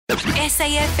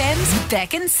SAFM's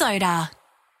Beck and Soda.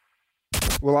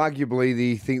 Well, arguably,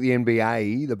 the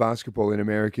NBA, the basketball in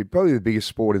America, probably the biggest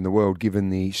sport in the world, given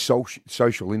the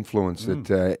social influence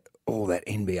that all that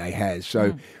NBA has.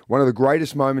 So one of the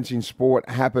greatest moments in sport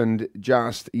happened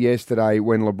just yesterday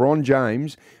when LeBron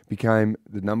James became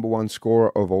the number one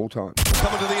scorer of all time.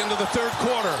 Coming to the end of the third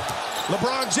quarter.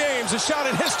 LeBron James, a shot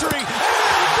at history. And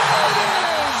there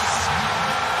it is!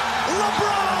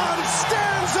 LeBron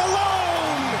stands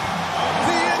alone!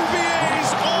 The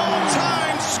NBA's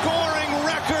all-time scoring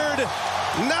record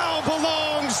now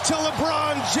belongs to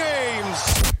LeBron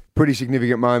James. Pretty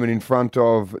significant moment in front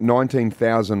of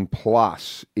 19,000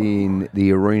 plus in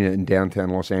the arena in downtown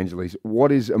Los Angeles.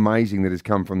 What is amazing that has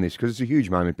come from this? Because it's a huge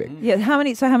moment, Beck. Yeah, how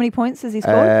many points has he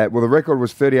scored? Well, the record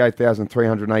was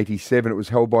 38,387. It was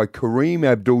held by Kareem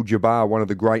Abdul-Jabbar, one of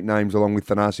the great names, along with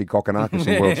Thanasi Kokkinakis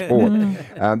in world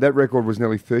sport. That record was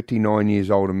nearly 39 years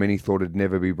old, and many thought it'd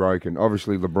never be broken.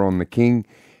 Obviously, LeBron, the king,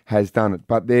 has done it.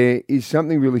 But there is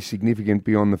something really significant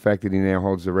beyond the fact that he now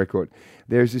holds the record.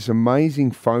 There's this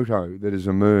amazing photo that has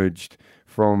emerged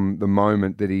from the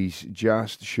moment that he's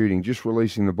just shooting, just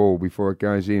releasing the ball before it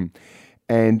goes in.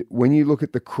 And when you look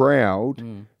at the crowd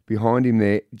behind him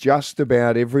there, just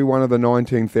about every one of the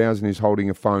 19,000 is holding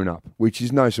a phone up, which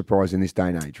is no surprise in this day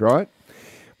and age, right?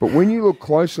 But when you look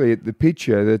closely at the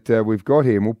picture that we've got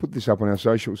here, and we'll put this up on our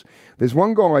socials, there's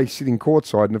one guy sitting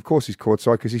courtside, and of course he's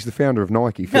courtside because he's the founder of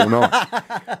Nike, Phil Knight.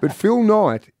 But Phil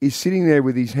Knight is sitting there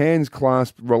with his hands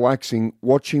clasped, relaxing,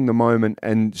 watching the moment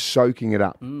and soaking it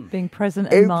up. Being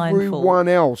present and mindful. Everyone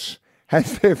else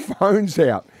has their phones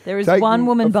out. There is one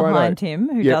woman behind him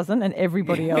who doesn't, and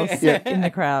everybody else in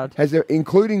the crowd.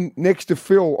 Including next to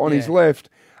Phil on his left,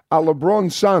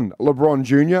 LeBron's son, LeBron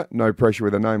Jr., no pressure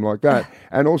with a name like that,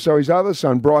 and also his other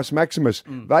son, Bryce Maximus.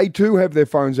 They too have their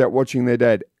phones out watching their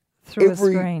dad. Through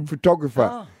Every a screen.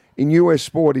 photographer in US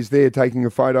sport is there taking a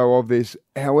photo of this.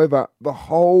 However, the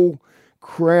whole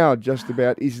crowd just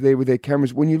about is there with their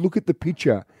cameras. When you look at the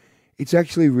picture, it's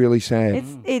actually really sad.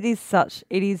 It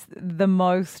is the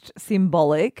most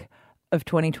symbolic of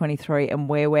 2023 and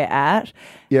where we're at.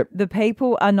 Yep. The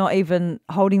people are not even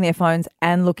holding their phones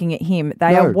and looking at him.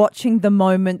 They are watching the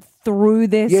moment through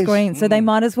their screen. So they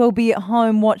might as well be at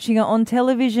home watching it on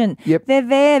television. Yep. They're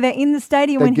there. They're in the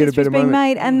stadium when history's being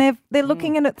made, and they're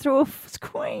looking at it through a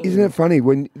screen. Isn't it funny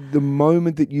when the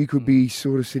moment that you could be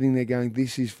sort of sitting there going,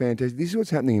 this is fantastic. This is what's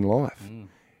happening in life.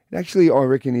 It actually, I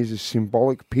reckon, is a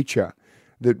symbolic picture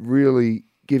that really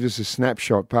gives us a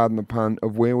snapshot, pardon the pun,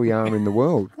 of where we are in the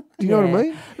world. Do you know what I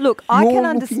mean? Look, I You're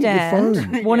can looking at your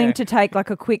understand phone. wanting to take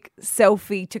like a quick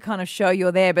selfie to kind of show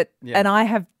you're there, but and I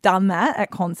have done that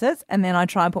at concerts, and then I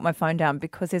try and put my phone down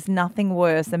because there's nothing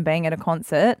worse than being at a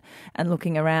concert and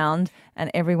looking around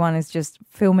and everyone is just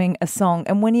filming a song.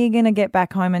 And when are you going to get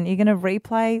back home and you're going to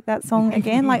replay that song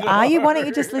again? Like, are you? Why don't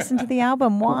you just listen to the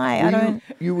album? Why?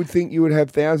 You would think you would have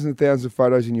thousands and thousands of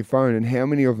photos in your phone, and how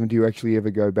many of them do you actually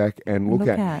ever go back and look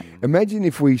at? Imagine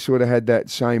if we sort of had that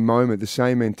same moment, the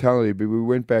same mentality, but we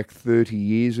went back 30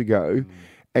 years ago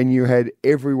and you had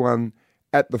everyone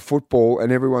at the football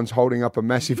and everyone's holding up a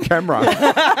massive camera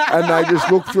and they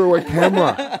just look through a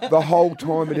camera the whole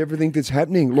time at everything that's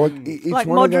happening. It's like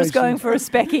one of Modra's those going things. for a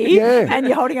specky and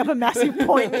you're holding up a massive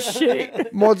point and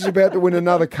shoot. Mod's about to win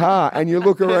another car and you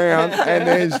look around and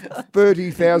there's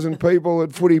 30,000 people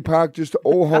at Footy Park just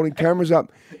all holding cameras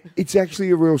up. It's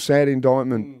actually a real sad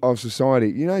indictment of society.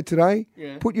 You know, today,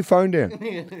 put your phone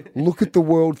down. Look at the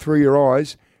world through your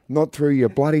eyes, not through your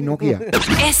bloody Nokia.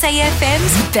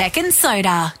 SAFM's Beck and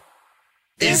Soda.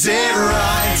 Is it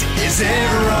right? Is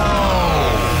it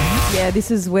wrong? Yeah, this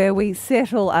is where we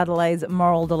settle Adelaide's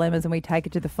moral dilemmas and we take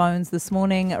it to the phones this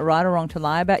morning, right or wrong to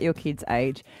lie about your kid's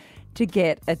age to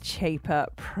get a cheaper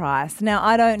price. Now,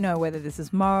 I don't know whether this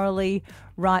is morally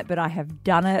right, but I have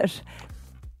done it.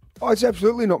 Oh, it's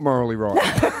absolutely not morally right.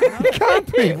 It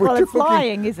can't be. It's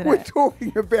lying, isn't it? We're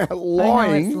talking about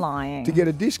lying, it's lying to get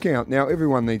a discount. Now,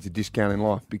 everyone needs a discount in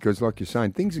life because, like you're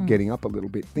saying, things are getting up a little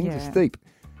bit. Things are steep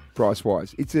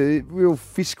price-wise. It's a real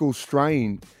fiscal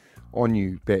strain on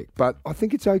you, Beck, but I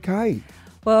think it's okay.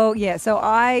 Well, yeah, so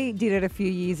I did it a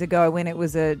few years ago when it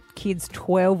was a kids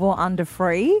 12 or under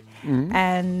free,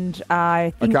 and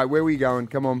I think... Okay, where were you going?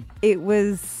 Come on. It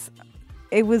was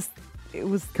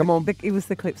Come on. It was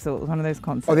the Clipsal. It was one of those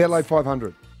concerts. Oh, the Adelaide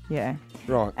 500. Yeah.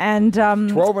 Right. And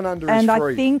 12 and under is and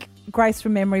free. I think Grace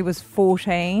from memory was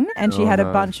 14, and she had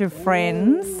a bunch of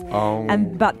friends. Oh.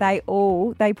 But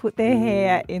they put their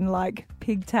hair in like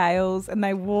pigtails, and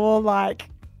they wore like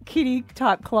kiddie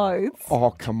type clothes.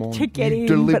 Oh, come on. To get You in,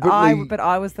 deliberately... but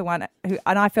I was the one who,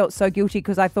 and I felt so guilty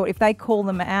because I thought if they call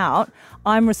them out,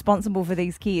 I'm responsible for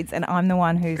these kids and I'm the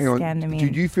one who Hang on, scammed them in.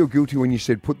 did you feel guilty when you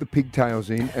said put the pigtails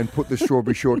in and put the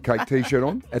strawberry shortcake T-shirt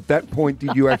on? At that point,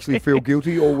 did you actually feel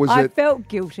guilty, or was I it? felt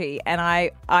guilty, and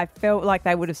I felt like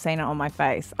they would have seen it on my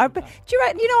face. I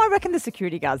reckon the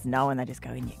security guards know, and they just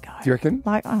go, in you go. Do you reckon?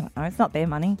 Like, I don't know, it's not their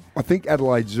money. I think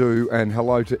Adelaide Zoo, and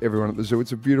hello to everyone at the zoo.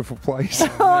 It's a beautiful place.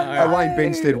 Elaine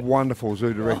Benstead, wonderful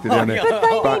zoo director down there. But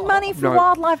they need money for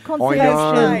wildlife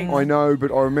conservation. I know,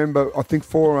 but I remember, I think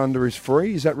 4 and under is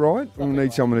free. Is that right? We'll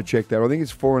need someone to check that. I think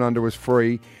it's 4 and under was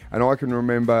free, and I can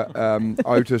remember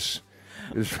Otis.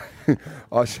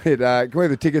 I said, can we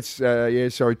have the tickets?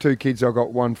 2 kids. I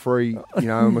got 1 free,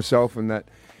 myself and that.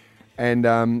 And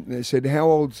they said, how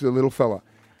old's the little fella?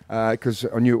 Because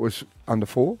I knew it was under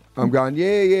 4. I'm going,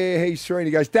 yeah, he's 3. And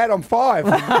he goes, Dad, I'm 5.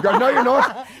 I go, no, you're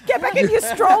not. Get back in your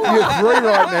stroller. You're 3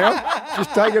 right now.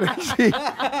 Just take it easy.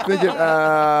 Thinking,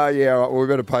 all right, we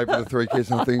better pay for the 3 kids.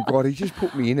 And I'm thinking, God, he just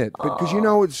put me in it.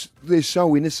 Because they're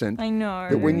so innocent. I know.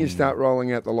 That when you start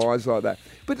rolling out the lies like that.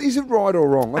 But is it right or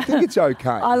wrong? I think it's okay.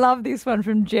 I love this one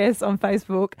from Jess on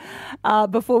Facebook.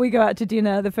 Before we go out to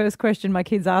dinner, the first question my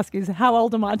kids ask is, how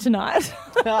old am I tonight?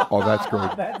 Oh, that's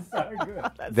good. That's so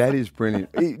good. That is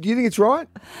brilliant. Do you think it's right?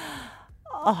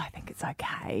 Oh, I think it's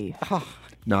okay.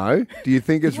 No. Do you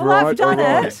think it's Well, right I've done or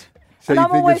wrong? it. So And you I'm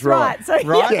think always it's right? So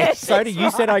Right? yes, So it's you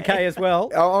said okay as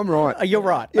well. Oh, I'm right. Oh, you're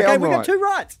right. Yeah, okay, I'm we right. got 2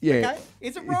 rights. Yeah. Okay.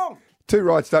 Is it wrong? 2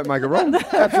 rights don't make it wrong.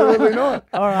 Absolutely not.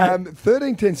 All right.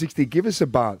 13 10 60, give us a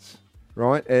buzz,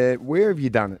 right? Where have you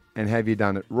done it, and have you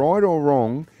done it right or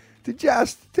wrong to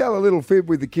just tell a little fib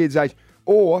with the kid's age?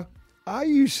 Or are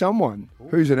you someone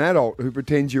who's an adult who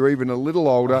pretends you're even a little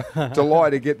older to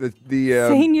lie to get the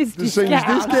Seniors seniors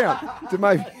discount. discount? To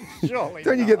maybe,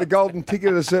 don't you get the golden ticket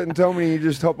at a certain time when you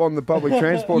just hop on the public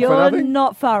transport for You're nothing?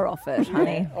 not far off it,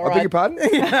 honey. I beg your pardon?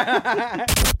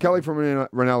 Kelly from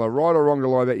Ranella, right or wrong to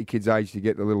lie about your kid's age to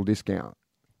get the little discount?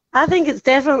 I think it's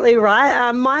definitely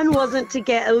right. Mine wasn't to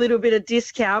get a little bit of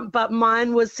discount, but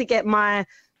mine was to get my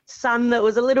son that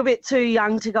was a little bit too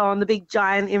young to go on the big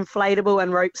giant inflatable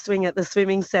and rope swing at the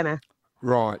swimming centre.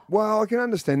 Right. Well, I can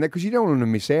understand that because you don't want him to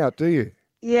miss out, do you?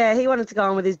 Yeah, he wanted to go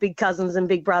on with his big cousins and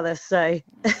big brother, so it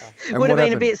would what have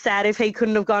been happened? a bit sad if he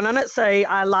couldn't have gone on it. So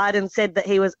I lied and said that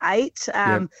he was 8.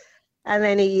 Yep. And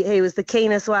then he was the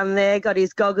keenest one there, got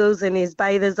his goggles and his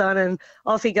bathers on, and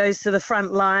off he goes to the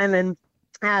front line. And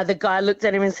the guy looked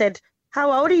at him and said,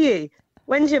 how old are you?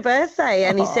 When's your birthday?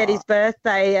 And he said his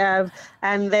birthday.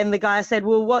 And then the guy said,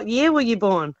 well, what year were you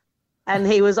born? And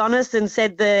he was honest and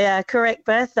said the correct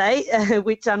birthday,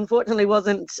 which unfortunately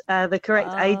wasn't the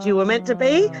correct age you were meant to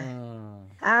be.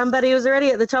 But he was already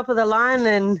at the top of the line,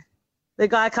 and the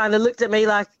guy kind of looked at me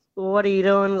like, well, what are you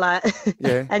doing? Like,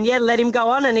 Yeah. and let him go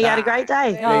on, and he had a great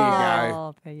day. There you go.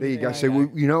 Oh, There you go. So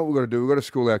you know what we've got to do? We've got to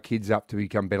school our kids up to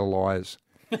become better liars.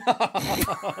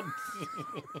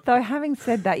 Though having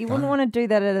said that, you wouldn't want to do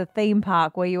that at a theme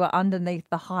park where you are underneath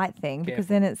the height thing because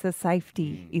then it's a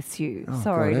safety issue.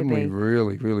 Sorry God, to haven't we be.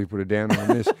 really, really put it down on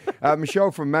this?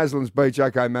 Michelle from Maslin's Beach.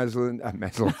 Okay, Maslin.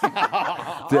 Maslin.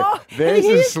 There's He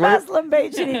the hears slip. Maslin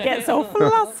Beach and he gets all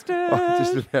flustered. I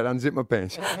just about unzip my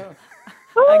pants. Okay.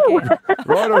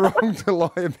 Right or wrong to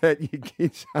lie about your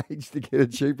kid's age to get a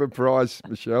cheaper price,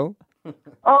 Michelle?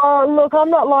 Oh, look, I'm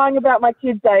not lying about my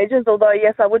kids' ages, although,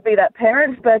 yes, I would be that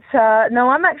parent. But, no,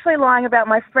 I'm actually lying about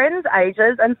my friends'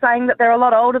 ages and saying that they're a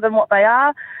lot older than what they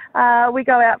are. We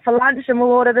go out for lunch and we'll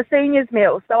order the seniors'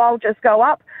 meal. So I'll just go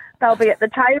up, they'll be at the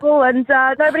table and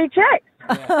nobody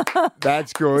checks.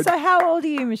 That's good. So how old are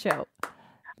you, Michelle?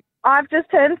 I've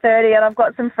just turned 30 and I've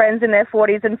got some friends in their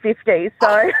 40s and 50s.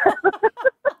 So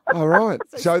All right.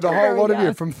 So the whole lot of you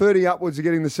young. from 30 upwards are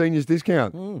getting the seniors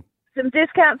discount. some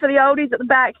discount for the oldies at the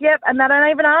back. Yep, and they don't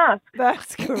even ask.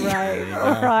 That's great.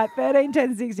 All right, 13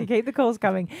 10 60. Keep the calls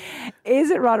coming. Is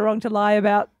it right or wrong to lie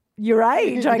about your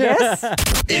age, I guess?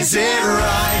 Is it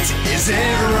right? Is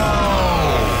it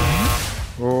wrong?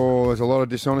 Oh, there's a lot of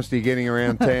dishonesty getting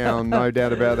around town, no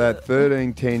doubt about that.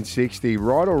 13 10 60.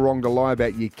 Right or wrong to lie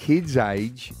about your kid's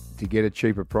age to get a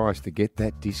cheaper price, to get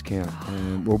that discount?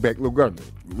 Well, Beck, look,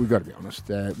 we've got to be honest.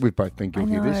 We've both been I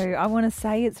guilty of this. know. I want to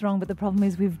say it's wrong, but the problem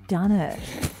is we've done it.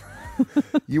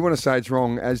 You want to say it's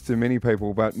wrong, as do many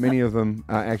people, but many of them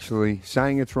are actually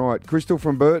saying it's right. Crystal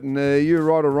from Burton, are you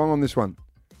right or wrong on this one?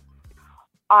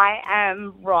 I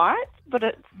am right, but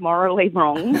it's morally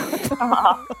wrong.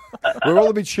 We're all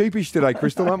a bit sheepish today,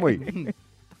 Crystal, aren't we?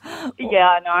 Yeah,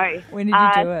 I know. When did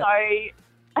you do it?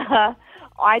 So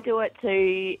I do it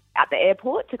at the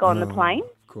airport to go on the plane.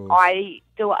 Of course. I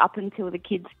do it up until the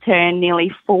kids turn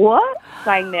nearly 4,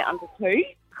 saying they're under 2.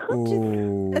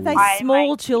 Oh. Are they I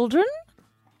small make- children?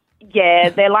 Yeah,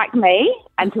 they're like me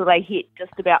until they hit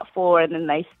just about 4 and then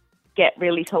they get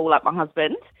really tall like my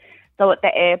husband. So at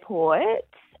the airport,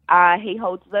 he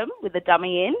holds them with a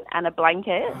dummy in and a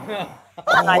blanket.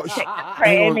 And I check the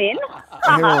pram in.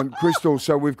 Hang on, Crystal.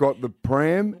 So we've got the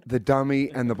pram, the dummy,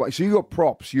 and the so you got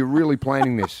props. You're really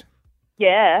planning this.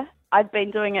 Yeah, I've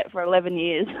been doing it for 11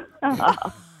 years.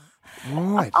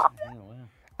 Right.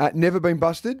 Never been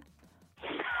busted?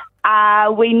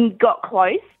 We got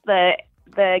close.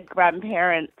 The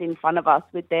grandparents in front of us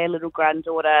with their little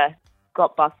granddaughter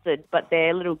got busted, but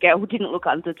their little girl didn't look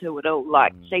under 2 at all.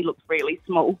 Like, she looked really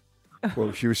small. Well,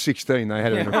 if she was 16, they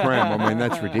had her in a pram. I mean,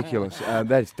 that's ridiculous.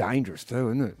 That's dangerous too,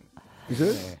 isn't it? Is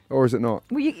it? Or is it not?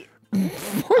 Well,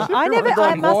 I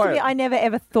never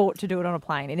ever thought to do it on a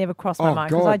plane. It never crossed my mind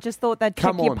because I just thought they'd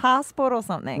check your passport or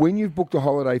something. When you've booked a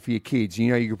holiday for your kids, you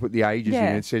know you can put the ages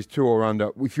in. It says 2 or under.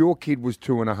 If your kid was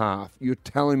 2.5, you're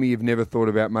telling me you've never thought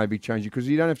about maybe changing because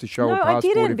you don't have to show a passport. No, I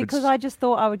didn't because I just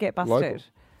thought I would get busted. Local.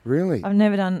 Really? I've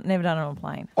never done it on a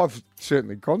plane. I've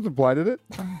certainly contemplated it.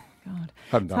 Oh, God.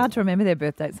 It's hard to remember their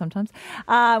birth dates sometimes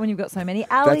when you've got so many.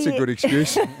 Ali, that's a good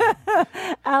excuse.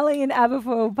 Ali in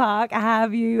Aberfoyle Park,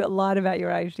 have you lied about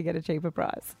your age to get a cheaper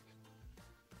price?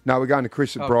 No, we're going to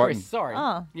Chris at Brighton. Chris, sorry.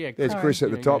 Oh. Yeah, There's Chris at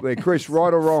the top there. Chris,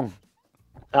 right or wrong?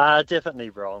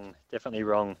 Definitely wrong. Definitely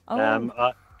wrong.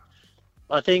 Oh.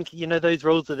 I think, those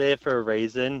rules are there for a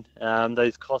reason.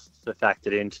 Those costs are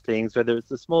factored into things, whether it's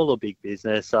a small or big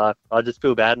business. I just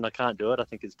feel bad and I can't do it. I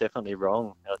think it's definitely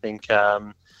wrong. I think,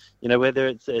 whether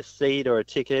it's a seat or a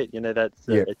ticket, that's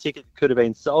a ticket could have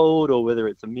been sold, or whether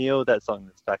it's a meal, that's something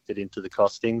that's factored into the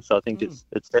costing. So I think it's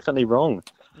definitely wrong.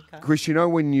 Okay. Chris,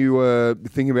 when you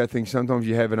think about things, sometimes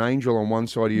you have an angel on one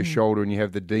side of your shoulder and you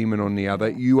have the demon on the other.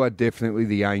 You are definitely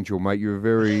the angel, mate. You're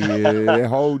very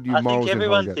hold your morals. I think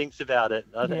everyone thinks about it.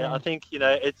 I think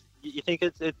it's you think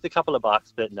it's a couple of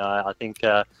bucks, but no, I think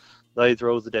those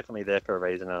rules are definitely there for a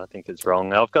reason, and I think it's wrong.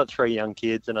 Now, I've got 3 young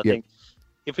kids, and I think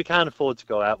if we can't afford to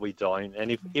go out, we don't,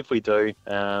 and if we do,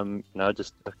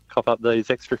 just cop up those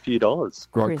extra few dollars.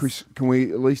 Right, Chris, can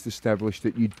we at least establish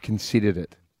that you'd considered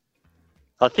it?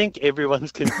 I think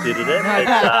everyone's considered it.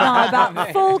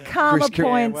 But full karma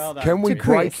points. Can we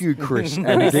break you, Chris,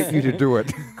 and get you to do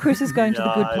it? Chris is going to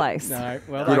the good place. No,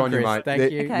 well good done, on Chris. you, mate.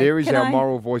 Thank you. There is our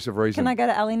moral voice of reason. Can I go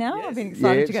to Ali now? Yes. I've been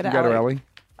excited to go to Ali.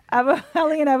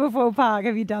 Ali in Aberfoyle Park,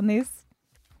 have you done this?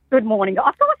 Good morning.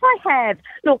 Of course I have.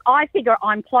 Look, I figure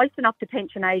I'm close enough to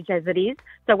pension age as it is.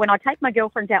 So when I take my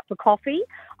girlfriends out for coffee,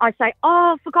 I say,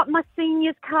 I've forgotten my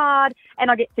seniors card, and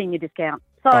I get senior discount.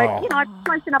 So, I'm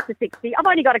close enough to 60. I've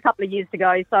only got a couple of years to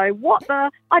go, so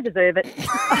I deserve it.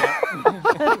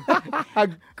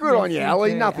 Good on you,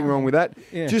 Ali. Nothing wrong with that.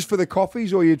 Yeah. Just for the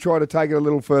coffees, or you try to take it a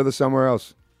little further somewhere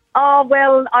else? Oh,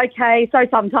 well, okay. So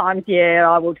sometimes,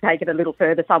 I will take it a little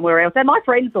further somewhere else. And my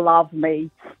friends love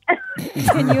me.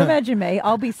 Can you imagine me?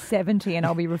 I'll be 70 and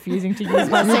I'll be refusing to use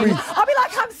my senior. I'll be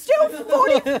like, I'm still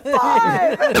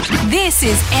 45. This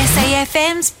is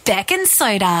SAFM's Beck and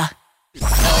Soda.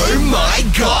 Oh my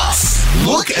gosh!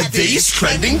 Look at these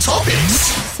trending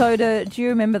topics. Soda, do you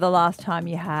remember the last time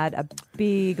you had a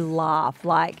big laugh?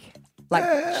 Like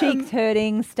cheeks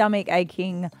hurting, stomach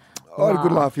aching? I had a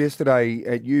good laugh yesterday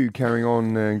at you carrying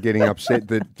on and getting upset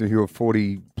that your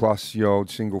 40-plus-year-old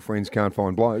single friends can't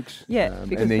find blokes. Yeah,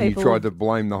 and then you tried to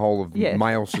blame the whole of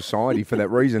male society for that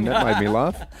reason. That made me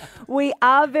laugh. We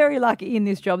are very lucky in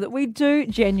this job that we do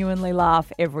genuinely laugh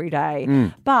every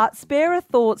day. But spare a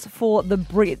thoughts for the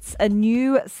Brits. A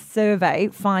new survey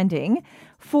finding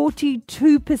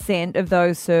 42% of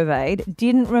those surveyed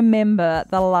didn't remember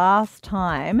the last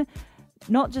time.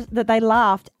 Not just that they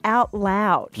laughed out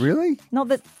loud. Really? Not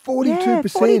that 42%. Yeah,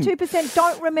 42%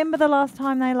 don't remember the last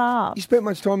time they laughed. You spent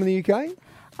much time in the UK?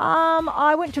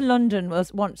 I went to London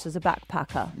once as a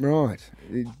backpacker. Right.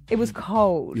 It was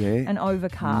cold and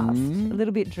overcast, a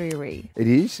little bit dreary. It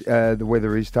is. The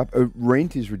weather is tough.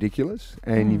 Rent is ridiculous,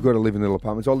 and you've got to live in little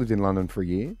apartments. I lived in London for a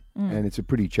year, and it's a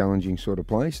pretty challenging sort of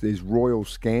place. There's royal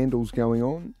scandals going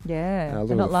on. Yeah,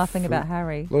 they're not laughing about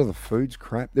Harry. A lot of the food's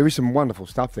crap. There is some wonderful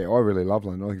stuff there. I really love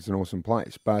London. I think it's an awesome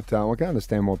place, but I can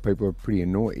understand why people are pretty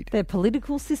annoyed. Their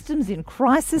political system's in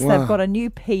crisis. Wow. They've got a new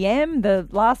PM. The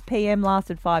last PM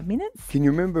lasted 5 minutes. Can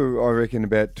you remember, I reckon,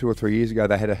 about 2 or 3 years ago,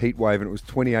 they had a heat wave and it was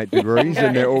 28 degrees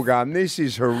and they're all going, this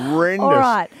is horrendous. All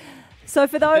right. So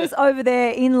for those over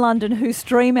there in London who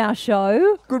stream our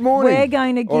show, good morning. We're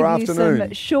going to give you some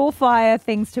surefire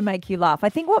things to make you laugh. I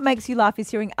think what makes you laugh is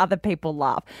hearing other people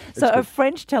laugh. So a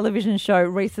French television show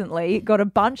recently got a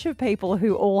bunch of people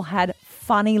who all had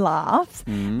funny laughs.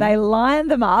 They lined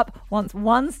them up. Once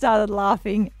one started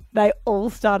laughing, they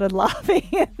all started laughing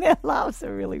and their laughs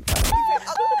are really funny.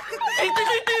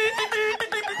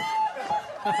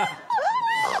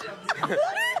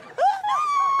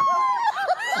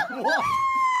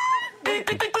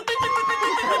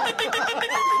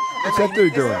 What's that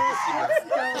dude doing?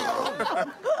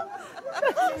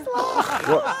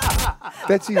 What?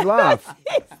 That's his laugh.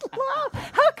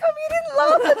 How come you didn't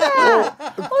laugh at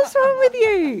that? What's wrong with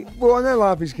you? Well, I know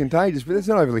laugh is contagious, but that's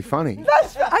not overly funny.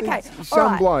 That's okay. Some all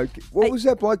right. bloke. What was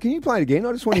that bloke? Can you play it again?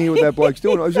 I just want to hear what that bloke's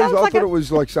doing. I Sounds like thought a it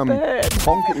was like some bird.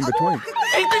 honk in between.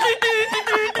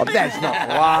 Oh, that's not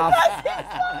laugh.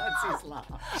 That's his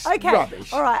laugh. Okay.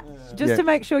 Rubbish. All right. Just Yeah. to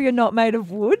make sure you're not made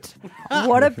of wood,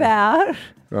 what about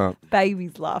Right.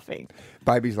 babies laughing?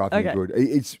 Babies laughing Okay. good.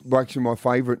 It's actually my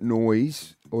favourite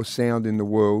noise or sound in the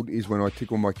world is when I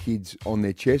tickle my kids on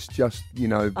their chest, just,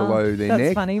 below their That's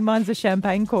neck. funny. Mine's a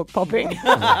champagne cork popping.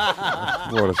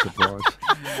 What a surprise.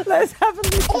 Let's have a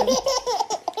listen.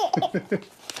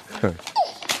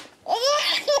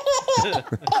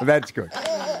 That's good.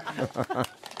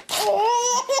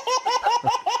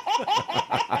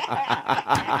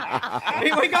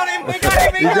 We got him. We got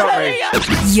him. You got me.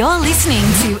 You're listening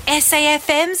to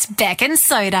SAFM's Beck and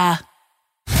Soda.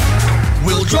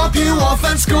 We'll drop you off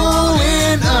at school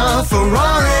in a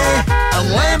Ferrari, a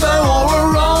Lambo or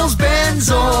a Rolls-Benz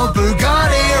or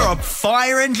Bugatti or a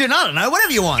fire engine. I don't know,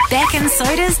 whatever you want. Beck and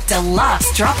Soda's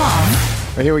deluxe drop-off.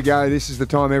 Well, here we go. This is the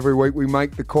time every week we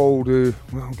make the call to,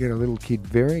 get a little kid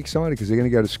very excited because they're going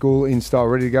to go to school in style.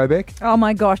 Ready to go, Beck? Oh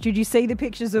my gosh, did you see the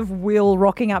pictures of Will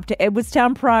rocking up to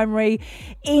Edwardstown Primary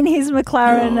in his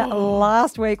McLaren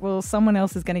last week? Well, someone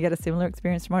else is going to get a similar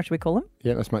experience tomorrow. Should we call him?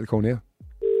 Yeah, let's make the call now.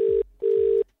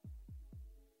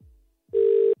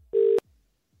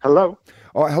 Hello.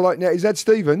 Oh, hello. Now, is that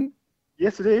Stephen?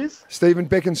 Yes, it is. Stephen,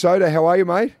 Beck and Soda, how are you,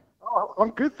 mate? Oh, I'm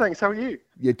good, thanks. How are you?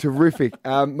 Yeah, terrific.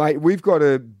 Mate, we've got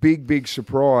a big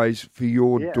surprise for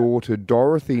your daughter,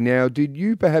 Dorothy. Now, did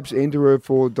you perhaps enter her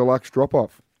for deluxe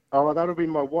drop-off? Oh, well, that would be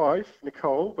my wife,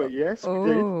 Nicole, but yes, we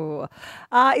did. Oh.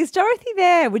 Is Dorothy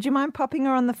there? Would you mind popping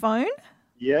her on the phone?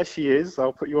 Yeah, she is.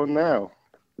 I'll put you on now.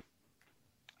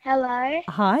 Hello.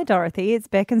 Hi, Dorothy. It's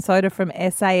Beck and Soda from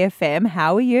SAFM.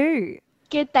 How are you?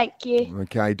 Good, thank you.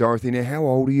 Okay, Dorothy, now how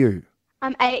old are you?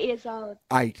 I'm 8 years old.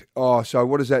 8. Oh, so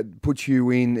what does that put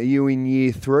you in? Are you in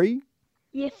year 3?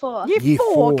 Year 4. Year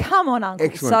four. Come on, Uncle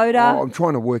Excellent. Soda. Oh, I'm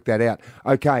trying to work that out.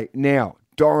 Okay, now,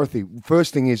 Dorothy,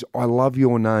 first thing is I love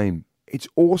your name. It's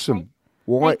awesome.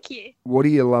 Why? Thank you. What do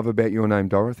you love about your name,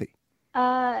 Dorothy?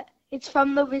 It's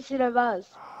from The Wizard of Oz.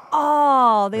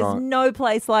 Oh, there's Right. no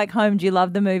place like home. Do you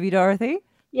love the movie, Dorothy?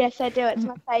 Yes, I do. It's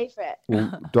my favourite.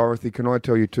 Well, Dorothy, can I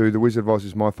tell you too, The Wizard of Oz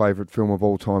is my favourite film of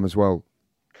all time as well.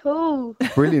 Cool.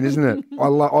 Brilliant, isn't it?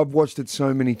 I've watched it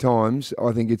so many times.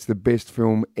 I think it's the best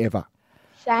film ever.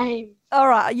 Same. All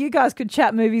right, you guys could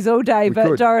chat movies all day, We but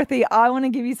could. Dorothy, I want to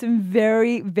give you some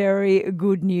very, very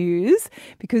good news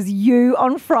because you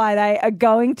on Friday are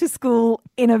going to school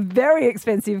in a very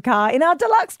expensive car in our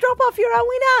deluxe drop-off. You're our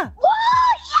winner.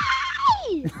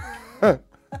 Woo! Yay!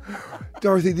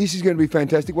 Dorothy, this is going to be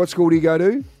fantastic. What school do you go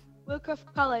to?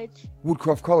 Woodcroft College.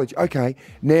 Woodcroft College. Okay,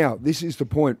 now this is the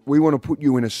point. We want to put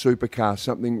you in a supercar,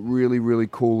 something really, really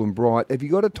cool and bright. Have you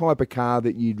got a type of car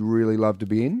that you'd really love to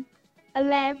be in? A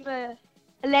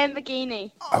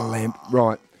Lamborghini. A lamp,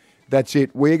 right. That's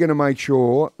it. We're going to make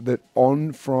sure that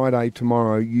on Friday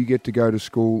tomorrow you get to go to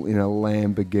school in a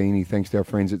Lamborghini thanks to our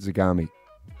friends at Zagami.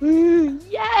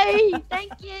 Yay!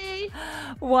 Thank you.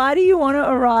 Why do you want to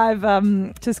arrive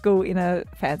to school in a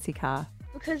fancy car?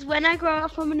 Because when I grow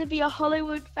up, I'm going to be a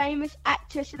Hollywood famous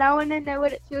actress, and I want to know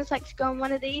what it feels like to go in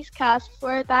one of these cars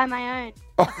before I buy my own.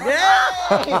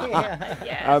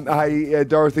 Hey,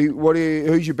 Dorothy,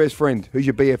 who's your best friend? Who's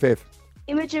your BFF?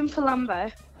 Imogen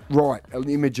Palumbo. Right,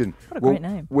 Imogen. What a great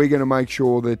name. We're going to make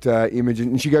sure that Imogen,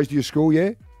 and she goes to your school,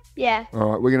 yeah? Yeah.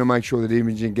 All right, we're going to make sure that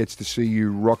Imogen gets to see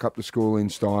you rock up to school in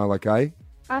style, okay?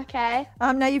 Okay.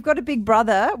 Now, you've got a big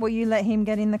brother. Will you let him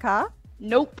get in the car?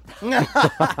 Nope.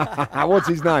 What's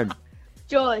his name?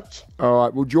 George. All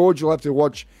right, well, George, you'll have to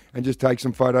watch and just take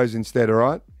some photos instead, all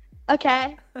right?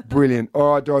 Okay. Brilliant.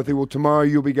 All right, Dorothy, well, tomorrow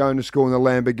you'll be going to school in a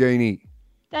Lamborghini.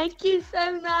 Thank you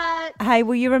so much. Hey,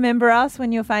 will you remember us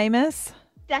when you're famous?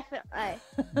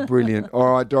 Definitely. Brilliant.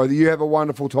 All right, Dorothy, you have a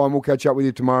wonderful time. We'll catch up with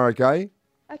you tomorrow, okay?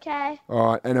 Okay. All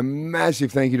right, and a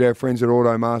massive thank you to our friends at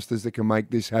Auto Masters that can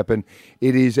make this happen.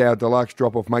 It is our deluxe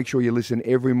drop-off. Make sure you listen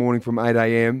every morning from 8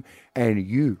 a.m. and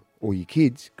you or your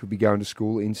kids could be going to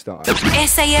school in style.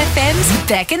 SAFM's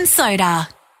Beck and Soda.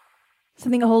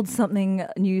 Something old, something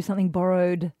new, something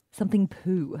borrowed, something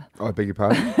poo. I beg your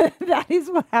pardon? That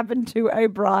is what happened to a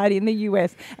bride in the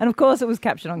US. And of course, it was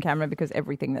captured on camera because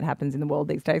everything that happens in the world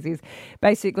these days is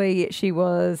basically she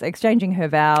was exchanging her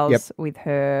vows with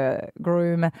her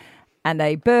groom and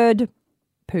a bird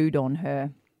pooed on her.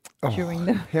 During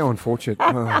the How unfortunate.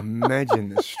 Oh, imagine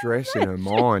the stress in her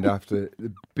mind after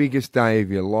the biggest day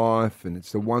of your life, and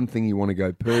it's the one thing you want to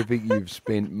go perfect. You've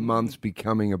spent months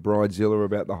becoming a bridezilla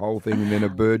about the whole thing, and then a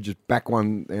bird just back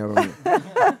one out on you.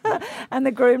 and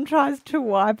the groom tries to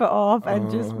wipe it off and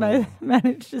just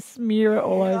manage to smear it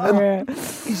all over her.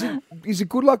 Is it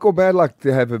good luck or bad luck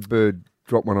to have a bird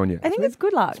drop one on you? I think it's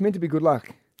good luck. It's meant to be good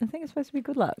luck. I think it's supposed to be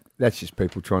good luck. That's just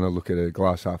people trying to look at a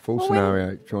glass half full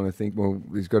scenario, trying to think, well,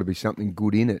 there's got to be something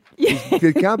good in it.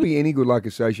 There can't be any good luck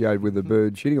associated with a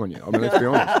bird shitting on you. I mean, let's be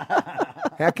honest.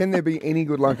 How can there be any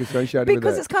good luck associated with that?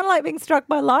 Because it's kind of like being struck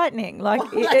by lightning. Like,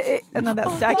 no,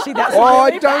 that's that's.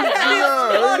 I don't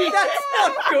know. That's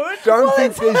not good. Don't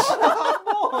think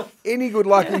there's any good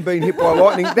luck in being hit by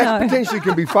lightning. That potentially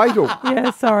can be fatal.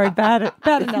 Yeah, sorry, bad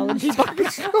analogy.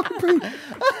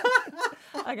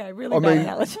 Okay, really bad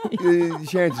analogy. The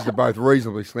chances are both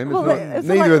reasonably slim. It's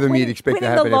Neither like of them you'd expect to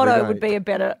happen winning the lotto every day. would be a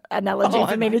better analogy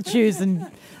for me to choose than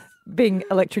being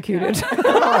electrocuted.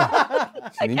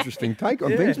 It's an interesting take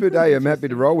on things, but hey, I'm happy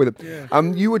to roll with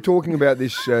it. You were talking about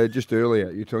this just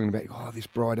earlier. You're talking about, this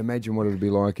bride, imagine what it would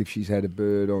be like if she's had a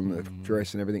bird on the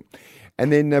dress and everything.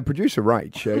 And then producer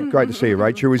Rach, great to see you,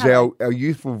 Rach, who is our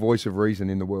youthful voice of reason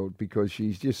in the world because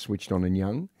she's just switched on and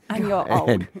young. And you're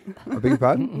old. I beg your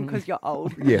pardon? Because you're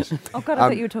old. Yes. Oh, God, I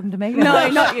thought you were talking to me. No,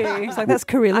 not you. It's like, that's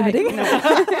career limiting.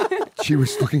 She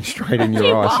was looking straight in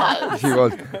your eyes. She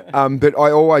was. But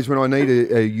I always, when I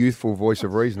need a youthful voice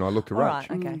of reason, I look to Rach.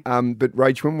 Right, okay. But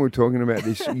Rach, when we were talking about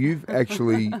this, you've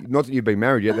actually, not that you've been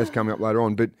married yet, that's coming up later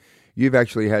on, but you've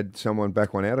actually had someone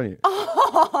back one out on you.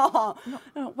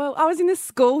 Well, I was in the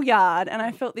schoolyard and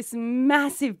I felt this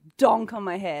massive donk on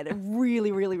my head. It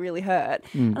really, really, really hurt.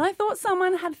 And I thought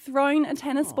someone had thrown a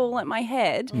tennis ball at my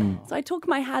head. So I took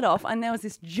my hat off and there was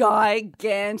this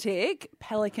gigantic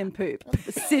pelican poop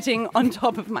sitting on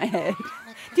top of my head.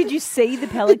 Did you see the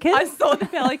pelican? I saw the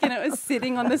pelican. It was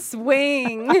sitting on the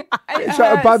swing.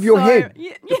 So above your head,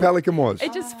 the pelican was?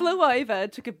 It just flew over,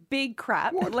 took a big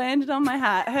crap, landed on my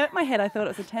hat, hurt my head. I thought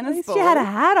it was a tennis ball. You had a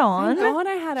hat on. Thank God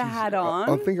I had a hat on.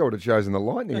 I think I would have chosen the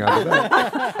lightning over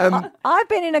that. I've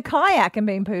been in a kayak and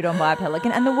been pooed on by a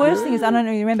pelican, and the worst thing is, I don't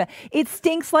know if you remember, it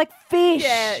stinks like fish.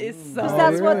 Yeah, it's so. Because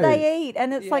that's what they eat,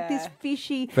 and it's like this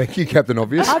fishy. Thank you, Captain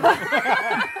Obvious.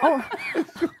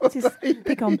 It's just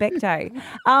pick on Beck Day.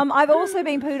 I've also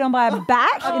been pooed on by a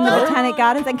bat in the Botanic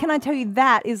Gardens, and can I tell you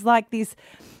that is like this.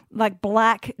 Like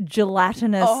black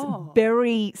gelatinous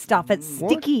berry stuff. It's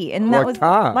sticky, and that was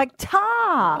tar. like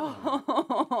tar.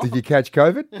 Did you catch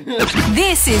COVID?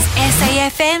 This is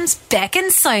SAFM's Beck and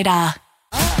Soda.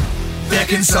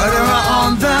 Beck and Soda are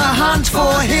on the hunt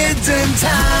for hidden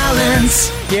talents.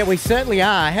 Yeah, we certainly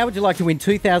are. How would you like to win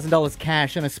 $2,000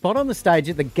 cash and a spot on the stage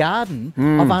at the Garden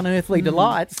of Unearthly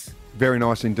Delights? Very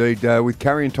nice indeed with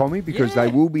Carrie and Tommy because they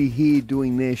will be here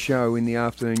doing their show in the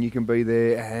afternoon. You can be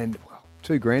there and...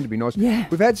 $2,000 to be nice. Yeah.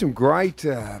 We've had some great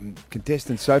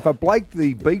contestants so far. Blake,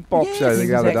 the beatboxer,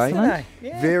 the other day.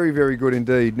 Yeah. Very, very good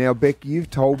indeed. Now, Beck, you've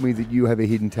told me that you have a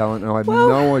hidden talent, and I have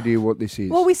no idea what this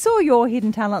is. Well, we saw your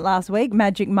hidden talent last week,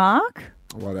 Magic Mark.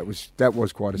 Well, that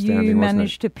was quite astounding, You wasn't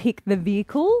managed to pick the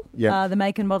vehicle, Yep. the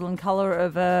make and model and colour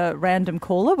of a random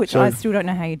caller, which I still don't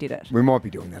know how you did it. We might be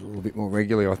doing that a little bit more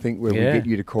regularly, I think, where we Yeah. get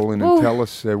you to call in and tell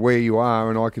us where you are,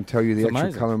 and I can tell you the It's actual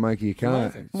amazing. colour maker you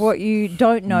can't. What you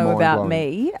don't know about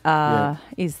Mind-blowing.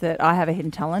 me is that I have a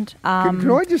hidden talent. Can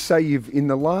I just say, in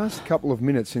the last couple of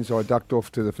minutes since I ducked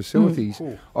off to the facilities,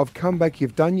 I've come back,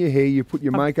 you've done your hair, you've put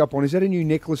your makeup on. Is that a new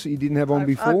necklace that you didn't have on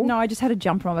before? No, I just had a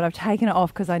jumper on, but I've taken it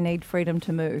off because I need freedom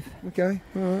to move. Okay,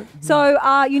 all right. So,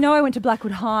 I went to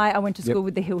Blackwood High. I went to school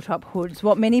with the Hilltop Hoods.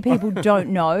 What many people don't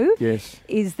know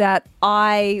is that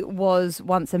I was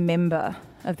once a member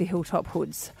of the Hilltop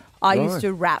Hoods. I used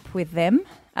to rap with them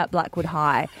at Blackwood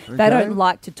High. They don't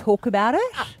like to talk about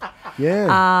it. Yeah.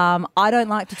 I don't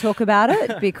like to talk about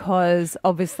it because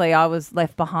obviously I was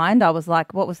left behind. I was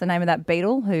like, what was the name of that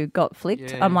Beatle who got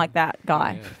flicked? I'm like that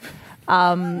guy.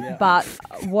 But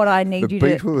what I need The you to...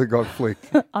 Beatle that got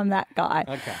flicked. I'm that guy.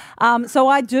 Okay. So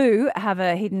I do have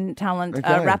a hidden talent,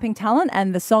 rapping talent,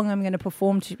 and the song I'm going to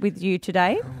perform with you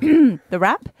today, the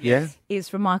rap, is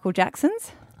from Michael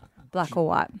Jackson's Black or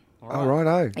White. All right,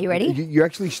 oh. Are you ready? You're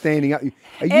actually standing up.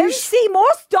 Are you, MC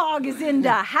Morse Dog is in the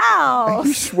are house.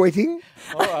 you sweating?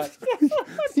 All right.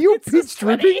 Your pit's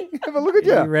dripping. Have a look at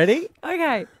you. You ready?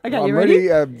 Okay, I'm you ready?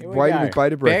 ready. Waiting with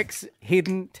bated breath. Beck's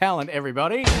hidden talent,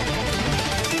 everybody.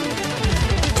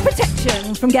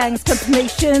 Protection from gangs,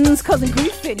 confirmations, causing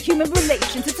grief in human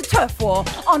relations. It's a turf war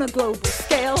on a global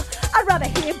scale. I'd rather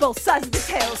hear both sides of the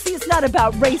tale. See, it's not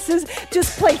about races,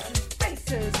 just places,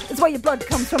 faces. It's where your blood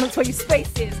comes from, it's where your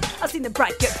space is. I've seen the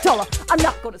bright get duller. I'm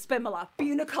not going to spend my life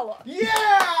being a colour.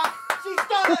 Yeah! She's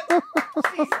done it!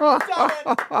 She's done it!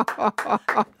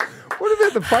 What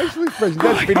about the facial expression?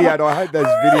 That's videoed. I hope there's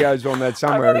videos on that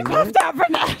somewhere. I really out for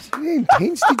that. How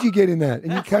intense did you get in that?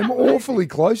 And you came awfully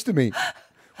close to me.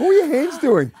 What were your hands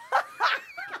doing?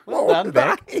 Well done,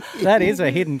 Beck. That is a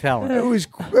hidden talent. That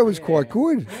was quite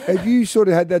good. Have you sort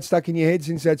of had that stuck in your head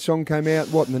since that song came out?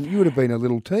 What? You would have been a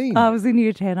little teen. I was in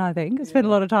year 10, I think. I spent a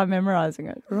lot of time memorising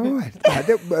it. Right.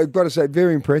 I've got to say,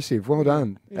 very impressive. Well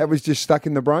done. That was just stuck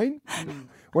in the brain.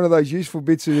 One of those useful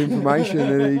bits of information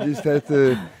that you just had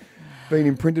to been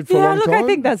imprinted for a long time. I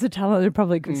think that's a talent that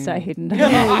probably could stay hidden.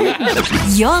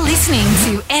 You're listening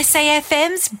to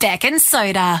SAFM's Beck and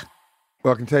Soda.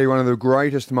 Well, I can tell you one of the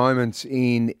greatest moments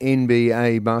in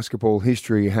NBA basketball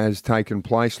history has taken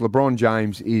place. LeBron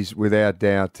James is without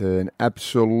doubt an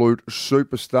absolute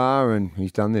superstar, and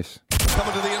he's done this.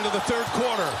 Coming to the end of the third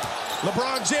quarter.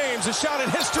 LeBron James, a shot at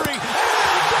history. And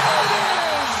there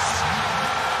it is!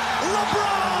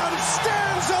 LeBron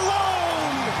stands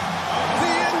alone!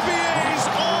 The NBA's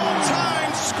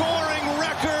all-time scoring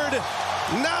record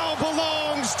now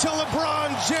belongs to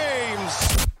LeBron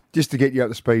James. Just to get you up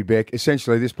to speed, Beck,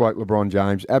 essentially this bloke, LeBron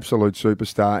James, absolute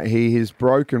superstar. He has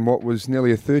broken what was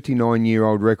nearly a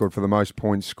 39-year-old record for the most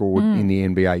points scored in the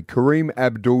NBA. Kareem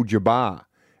Abdul-Jabbar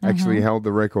actually held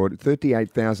the record,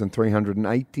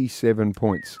 38,387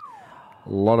 points. A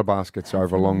lot of baskets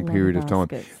over a long period of time.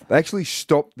 They actually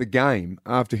stopped the game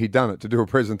after he'd done it to do a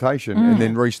presentation and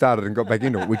then restarted and got back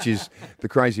into it, which is the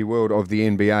crazy world of the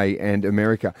NBA and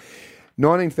America.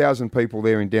 19,000 people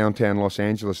there in downtown Los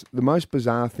Angeles. The most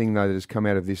bizarre thing, though, that has come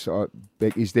out of this,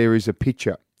 Beck, is there is a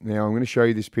picture. Now, I'm going to show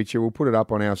you this picture. We'll put it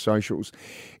up on our socials.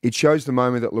 It shows the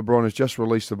moment that LeBron has just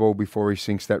released the ball before he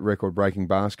sinks that record-breaking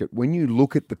basket. When you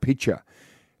look at the picture,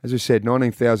 as I said,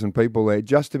 19,000 people there,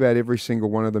 just about every single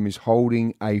one of them is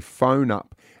holding a phone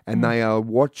up, and they are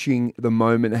watching the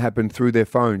moment happen through their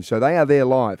phone. So they are there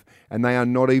live, and they are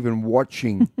not even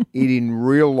watching it in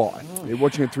real life. They're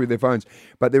watching it through their phones.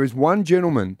 But there is one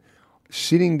gentleman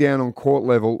sitting down on court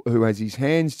level who has his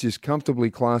hands just comfortably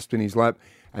clasped in his lap,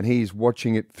 and he is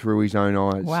watching it through his own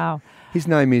eyes. Wow. His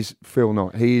name is Phil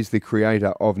Knight. He is the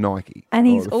creator of Nike. And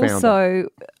he's the founder. also,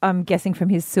 I'm guessing from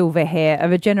his silver hair,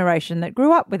 of a generation that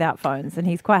grew up without phones, and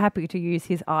he's quite happy to use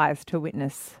his eyes to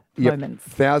witness moments.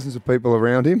 Thousands of people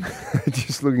around him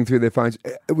just looking through their phones.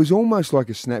 It was almost like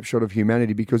a snapshot of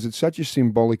humanity because it's such a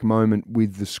symbolic moment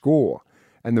with the score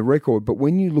and the record. But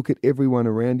when you look at everyone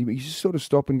around him, you just sort of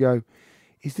stop and go,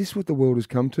 is this what the world has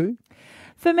come to?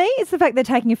 For me, it's the fact they're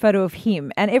taking a photo of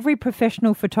him, and every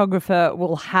professional photographer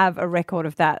will have a record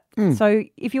of that. So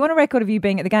if you want a record of you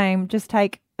being at the game, just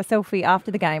take a selfie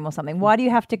after the game or something. Why do you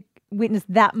have to witness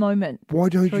that moment? Why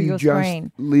don't through you your just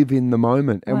screen? live in the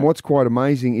moment? And what's quite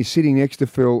amazing is sitting next to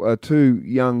Phil are two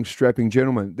young, strapping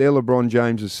gentlemen. They're LeBron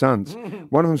James's sons.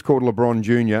 One of them's called LeBron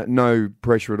Jr. No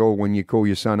pressure at all when you call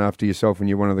your son after yourself and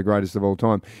you're one of the greatest of all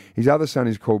time. His other son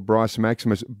is called Bryce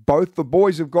Maximus. Both the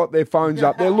boys have got their phones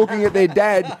up. They're looking at their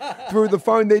dad through the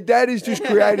phone. Their dad has just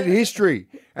created history.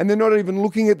 And they're not even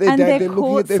looking at their dad. They're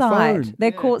looking at their phone.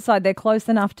 They're courtside. They're close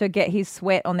enough to get his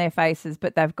sweat on their faces,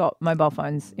 but they've got mobile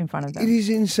phones in front of them. It is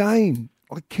insane.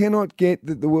 I cannot get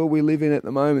that the world we live in at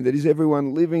the moment, that is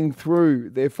everyone living through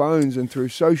their phones and through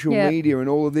social media and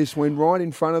all of this, when right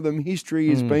in front of them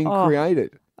history is being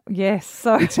created. Yes.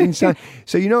 So it's insane.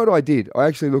 So you know what I did? I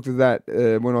actually looked at that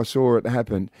when I saw it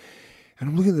happen, and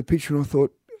I'm looking at the picture and I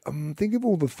thought, think of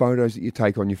all the photos that you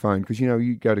take on your phone, because, you know,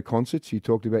 you go to concerts, you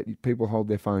talked about people hold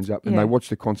their phones up and they watch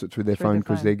the concert through their phone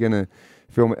because they're going to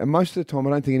film it. And most of the time,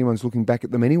 I don't think anyone's looking back at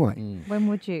them anyway. When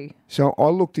would you? So I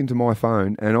looked into my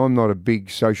phone, and I'm not a big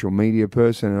social media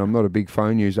person and I'm not a big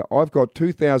phone user. I've got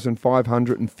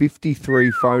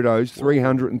 2,553 photos,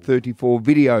 334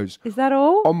 videos. Is that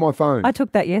all? On my phone. I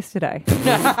took that yesterday.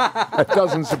 That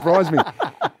doesn't surprise me.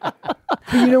 But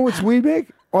you know what's weird, Beck?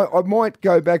 I might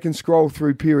go back and scroll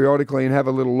through periodically and have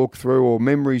a little look through, or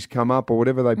memories come up, or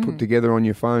whatever they put together on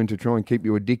your phone to try and keep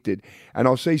you addicted. And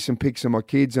I'll see some pics of my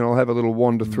kids, and I'll have a little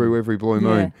wander through every blue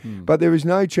moon. But there is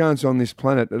no chance on this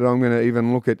planet that I'm going to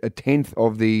even look at a tenth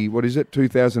of the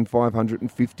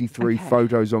 2,553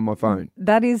 photos on my phone.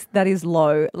 That is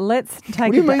low. Let's take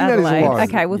What do you it mean to that is Adelaide. low?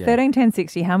 Okay, well,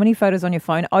 131060. How many photos on your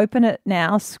phone? Open it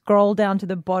now. Scroll down to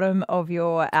the bottom of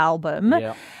your album.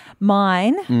 Yep.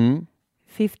 Mine.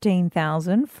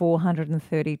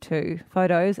 15,432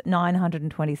 photos,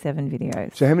 927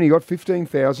 videos. So how many you got?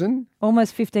 15,000?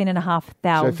 Almost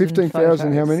 15,500. So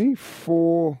 15,000 how photos. many?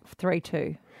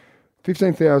 32.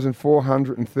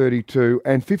 15,432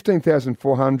 and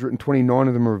 15,429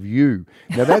 of them are of you.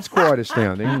 Now, that's quite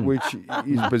astounding, which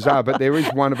is bizarre, but there is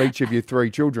one of each of your three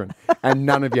children and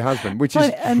none of your husband, which is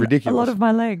And ridiculous. a lot of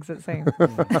my legs, it seems.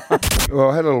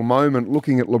 Well, I had a little moment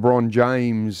looking at LeBron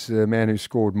James, the man who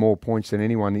scored more points than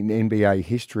anyone in NBA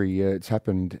history. It's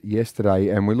happened yesterday,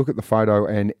 and we look at the photo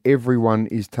and everyone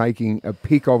is taking a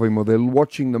pic of him, or they're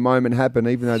watching the moment happen,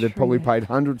 even though they've probably paid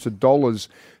hundreds of dollars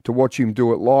to watch him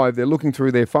do it live. They're looking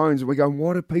through their phones and we go,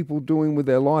 what are people doing with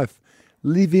their life?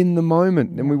 Live in the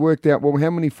moment. And we worked out, well, how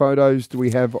many photos do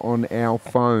we have on our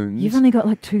phones? You've only got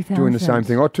like 2,000. Doing the same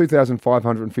thing.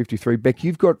 2,553. Beck,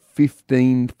 you've got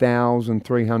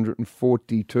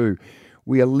 15,342.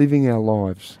 We are living our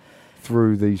lives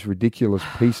through these ridiculous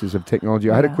pieces of technology.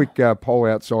 I had a quick poll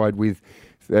outside with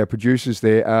producers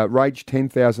there. Rach,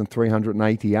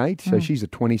 10,388. So she's a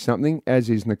 20-something, as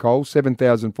is Nicole,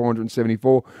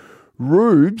 7,474.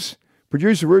 Rubes,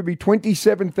 producer Ruby,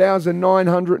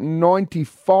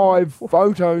 27,995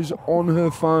 photos on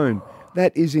her phone.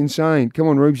 That is insane. Come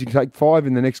on, Rubes, you can take 5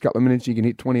 in the next couple of minutes. You can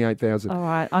hit 28,000. All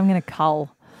right, I'm going to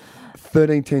cull.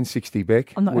 131060,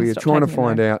 Beck. I'm not gonna We are stop trying to taking it,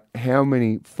 find though. out how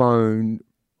many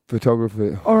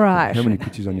photographer. All right. How many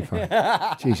pictures on your phone?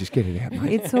 Jesus, get it out,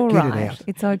 mate. It's all Get right. it out.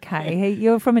 It's okay.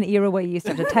 You're from an era where you used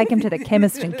to have to take them to the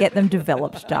chemist and get them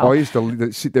developed, Dale. I used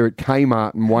to sit there at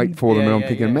Kmart and wait for them, and I'm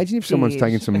thinking, imagine if someone's Jeez.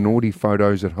 taking some naughty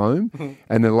photos at home,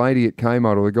 and the lady at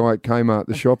Kmart or the guy at Kmart,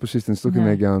 the shop assistant's looking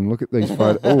there going, look at these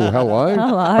photos. Oh, hello.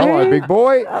 Hello. Big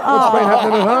boy. What's been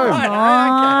happening at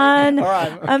home? Come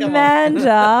on.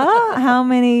 Amanda, how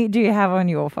many do you have on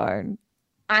your phone?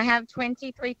 I have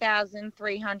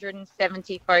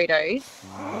 23,370 photos,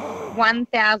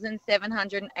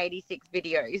 1,786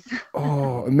 videos.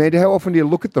 Oh, Amanda, how often do you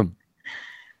look at them?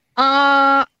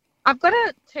 I've got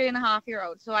a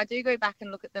 2.5-year-old, so I do go back and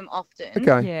look at them often.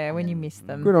 Okay. Yeah, when you miss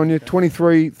them. Good on you.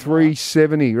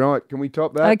 23,370. Right, can we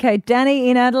top that? Okay, Danny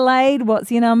in Adelaide,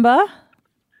 what's your number?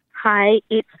 Hi,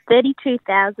 it's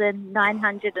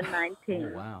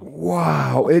 32,919.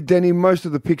 Wow. Danny, most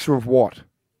of the pics are of what?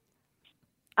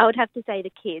 I would have to say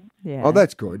the kids. Yeah. Oh,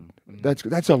 that's good. That's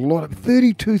good. That's a lot of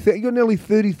 32,000. You got nearly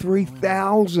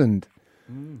 33,000.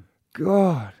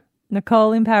 God.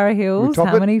 Nicole in Para Hills, top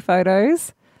how it? many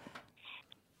photos?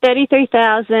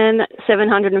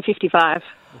 33,755.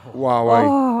 Wow.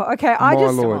 Oh, okay. I My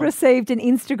just Lord. received an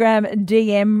Instagram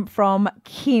DM from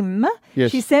Kim.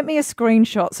 Yes. She sent me a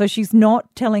screenshot, so she's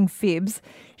not telling fibs.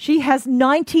 She has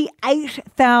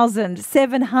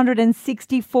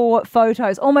 98,764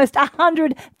 photos, almost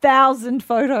 100,000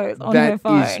 photos on her That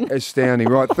phone. is astounding.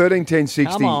 Right, 131060.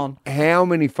 Come on. How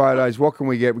many photos? What can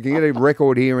we get? We can get a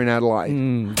record here in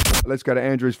Adelaide. Let's go to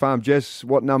Andrew's farm. Jess,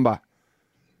 what number?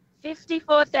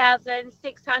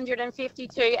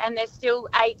 54,652, and there's still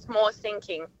 8 more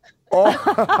sinking.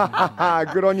 Oh,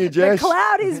 good on you, The Jess.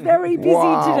 cloud is very busy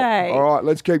Wow. today. All right,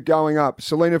 let's keep going up.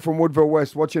 Selena from Woodville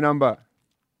West, what's your number?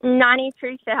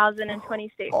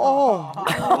 93,026. Oh,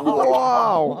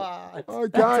 wow. Okay.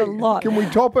 That's a lot. Can we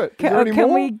top it? Is there any Can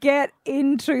more? we get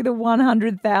into the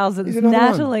 100,000s? Is another one?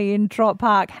 Natalie in Trot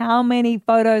Park, how many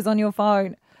photos on your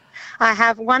phone? I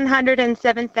have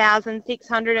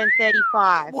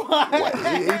 107,635.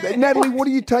 Natalie, what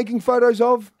are you taking photos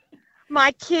of?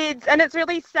 My kids, and it's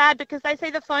really sad because they see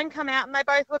the phone come out and they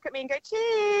both look at me and go,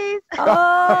 cheese.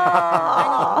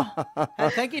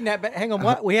 Thank you, Nat. But hang on,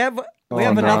 what we have Oh,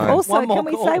 another no. Also, one more can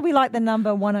we call. say we like the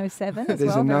number 107 as There's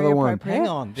well? another Very one. appropriate. Hang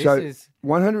on, this So is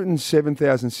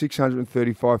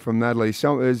 107,635 from Natalie.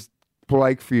 So there's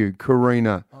Blake for you,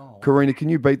 Karina. Karina, can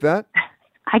you beat that?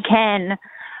 I can.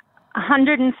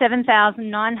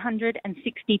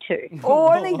 107,962.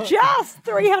 Oh, only just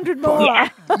 300 more. Yeah.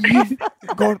 You've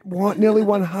got nearly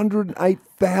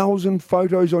 108,000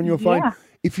 photos on your phone. Yeah.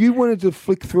 If you wanted to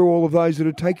flick through all of those, it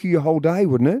would take you your whole day,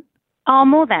 wouldn't it? Oh,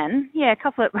 more than. Yeah,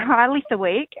 at least a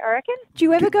week, I reckon. Do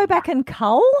you ever go back and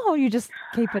cull, or you just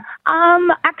keep it?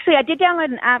 Actually, I did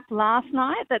download an app last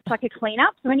night that's like a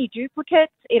cleanup. So any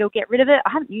duplicates, it'll get rid of it. I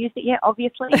haven't used it yet,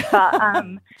 obviously, but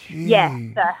yeah,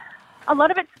 a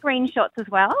lot of it's screenshots as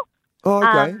well. Oh,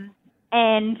 okay.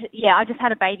 And yeah, I just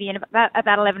had a baby about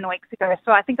 11 weeks ago,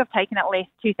 so I think I've taken at least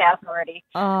 2,000 already.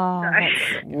 Oh,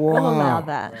 we'll allow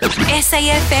that.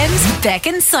 SAFM's Beck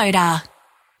and Soda.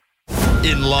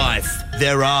 In life,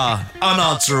 there are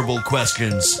unanswerable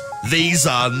questions. These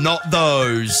are not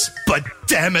those. But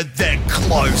damn it, they're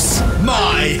close.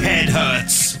 My head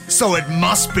hurts. So it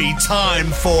must be time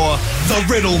for the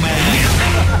Riddle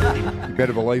Man. You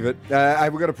better believe it. Hey,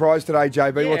 we've got a prize today,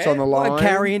 JB. What's on the line?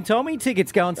 Carrie and Tommy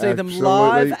tickets. Go and see them Absolutely.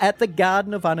 live at the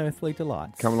Garden of Unearthly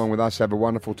Delights. Come along with us, have a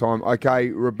wonderful time. Okay,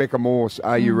 Rebecca Morse,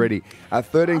 are you ready?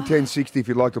 13 10 60 if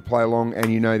you'd like to play along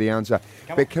and you know the answer.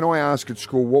 Beck, can I ask at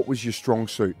school, what was your strong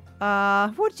suit?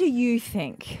 What do you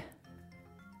think?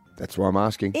 That's why I'm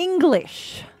asking.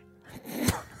 English.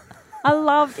 I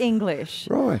loved English.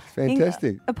 Right,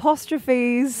 fantastic.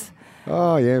 Apostrophes.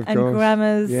 Oh, yeah, of and course.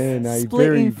 grammars. Yeah, no, you're split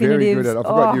very, very good infinitives. at it. I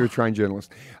forgot you were a trained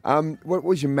journalist. What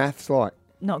was your maths like?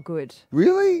 Not good.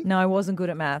 Really? No, I wasn't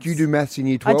good at maths. Did you do maths in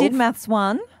year 12? I did maths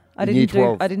 1. I In year didn't do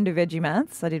 12? I didn't do veggie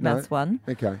maths. I did maths 1.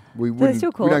 Okay. We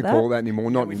still call we it don't call that? it that anymore.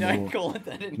 Not We anymore. don't call it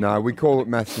that anymore. No, we call it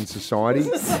maths in society.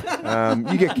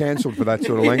 You get cancelled for that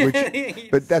sort of language,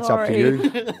 but that's up to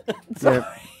you.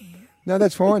 Yeah. No,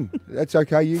 that's fine. That's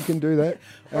okay. You can do that.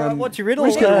 All right, what's your riddle?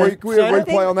 We get a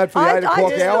replay on that for the 8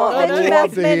 o'clock hour. I'd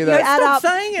love to hear that.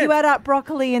 You add up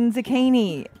broccoli and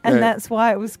zucchini, and Yeah. that's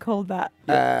why it was called that.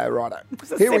 Righto.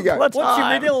 Here we go. What's your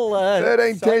riddle?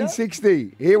 13 10 Soda?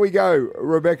 60. Here we go.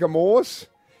 Rebecca Morse,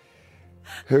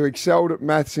 who excelled at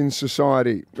maths in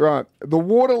society. Right. The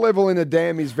water level in a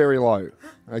dam is very low.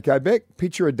 Okay, Beck?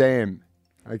 Picture a dam.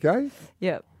 Okay?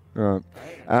 Yep. Right.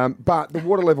 But the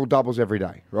water level doubles every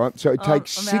day, right? So it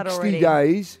takes I'm out 60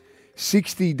 already.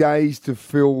 60 days to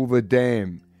fill the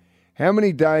dam. How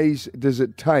many days does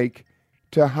it take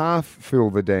to half fill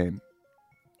the dam?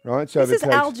 Right? So This if is it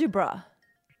takes, algebra.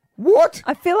 What?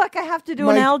 I feel like I have to do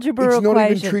Mate, an algebra it's equation.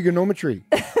 not even trigonometry.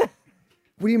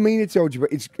 What do you mean it's algebra?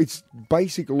 It's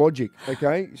basic logic,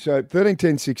 okay? So 13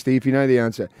 10 60 if you know the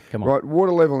answer. Come on. Right,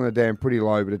 water level in a dam pretty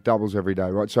low, but it doubles every day,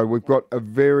 right? So we've got a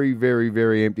very, very,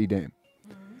 very empty dam.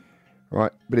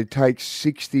 Right? But it takes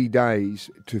 60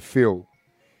 days to fill.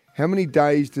 How many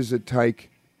days does it take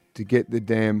to get the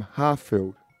dam half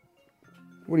filled?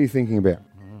 What are you thinking about?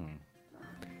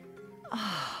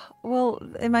 Well,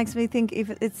 it makes me think if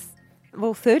it's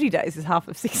 30 days is half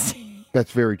of 60.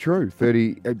 That's very true.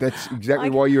 30. That's exactly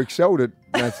why you excelled at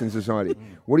maths in society.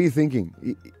 What are you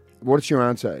thinking? What's your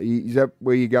answer? Is that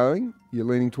where you're going? You're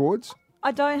leaning towards?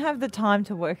 I don't have the time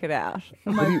to work it out.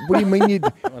 What do you mean you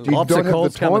don't have the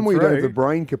time or you don't have the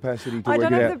brain capacity to I work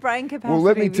don't it out? have the brain capacity. Well,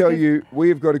 let me tell because- you, we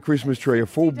have got a Christmas tree, a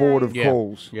full board of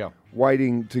calls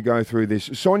waiting to go through this.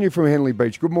 Sonia from Henley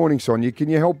Beach. Good morning, Sonia. Can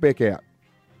you help Beck out?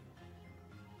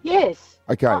 Yes.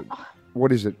 Okay.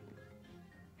 What is it?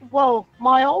 Well,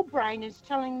 my old brain is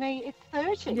telling me it's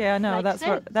 30. Yeah, no, Makes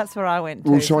sense. that's where I went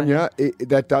to. Well, Sonia,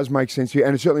 that does make sense to you,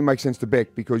 and it certainly makes sense to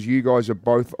Beck because you guys are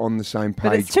both on the same page.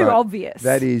 But it's too obvious.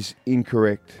 That is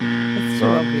incorrect. It's too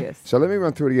obvious. So let me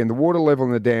run through it again. The water level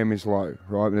in the dam is low,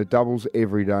 right, and it doubles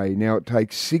every day. Now, it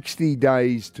takes 60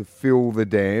 days to fill the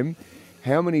dam.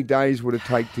 How many days would it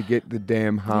take to get the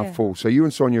dam half Yeah. full? So you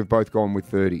and Sonia have both gone with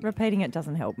 30. Repeating it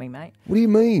doesn't help me, mate. What do you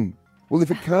mean? Well,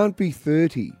 if it can't be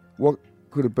 30, what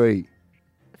could it be?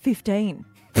 15.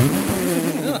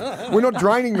 We're not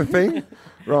draining the thing.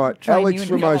 Right, Drain Alex you and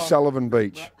from me. O'Sullivan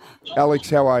Beach. Alex,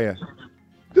 how are you?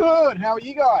 Good. How are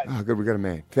you guys? Oh, good, we got a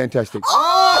man. Fantastic.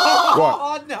 Oh,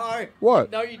 What? no.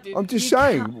 What? No, you didn't. I'm just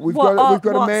saying, we've What? got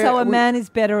a What? man. So a man is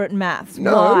better at maths.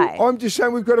 No, Why? I'm just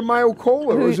saying we've got a male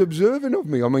caller Who- who's observant of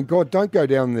me. I mean, God, don't go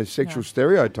down the sexual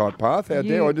stereotype path. How dare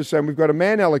You- I? Just saying we've got a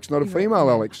man, Alex, not a female,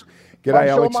 Alex. G'day, I'm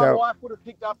Alex. sure my How- wife would have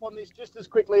picked up on this just as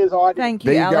quickly as I did.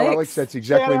 There you go, Alex. That's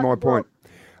exactly Shout out my to point.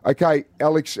 Okay,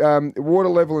 Alex, water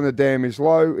level in the dam is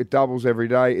low. It doubles every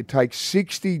day. It takes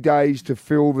 60 days to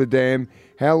fill the dam.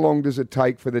 How long does it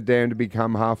take for the dam to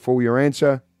become half full? Your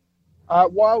answer?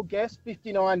 Wild guess,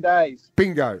 59 days.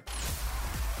 Bingo.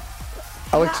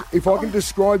 Alex, if I can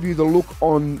describe you the look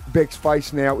on Beck's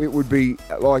face now, it would be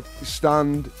like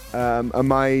stunned,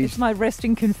 amazed, It's my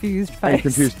resting confused face. and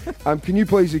confused. Can you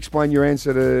please explain your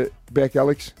answer to Beck,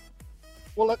 Alex?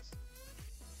 Well, it's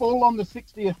full on the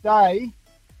 60th day,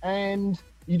 and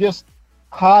you just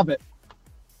halve it.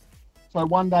 So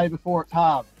one day before it's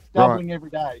halved. It's doubling every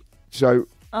day. So,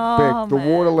 Oh, Beck, the man.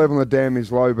 water level in the dam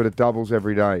is low, but it doubles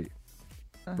every day.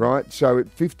 right? So at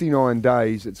 59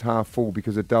 days, it's half full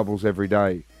because it doubles every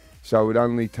day. So it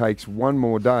only takes one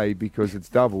more day because it's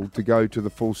doubled to go to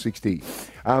the full 60.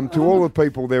 To all the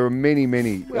people, there are many,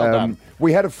 many. Well done.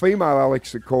 We had a female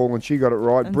Alex that called and she got it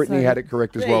right. And Brittany so had it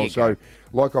correct as There well. you go. So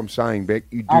like I'm saying, Beck,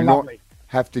 you do Oh, not lovely.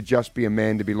 have to just be a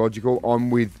man to be logical.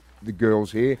 I'm with the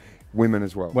girls here, women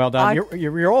as well. Well done.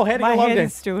 You're all heading My along head there.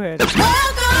 is still hurting.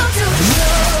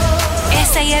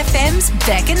 SAFM's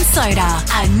Beck and Soda,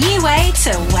 a new way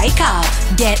to wake up.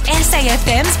 Get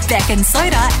SAFM's Beck and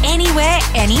Soda anywhere,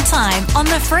 anytime on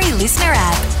the free listener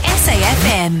app.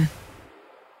 SAFM.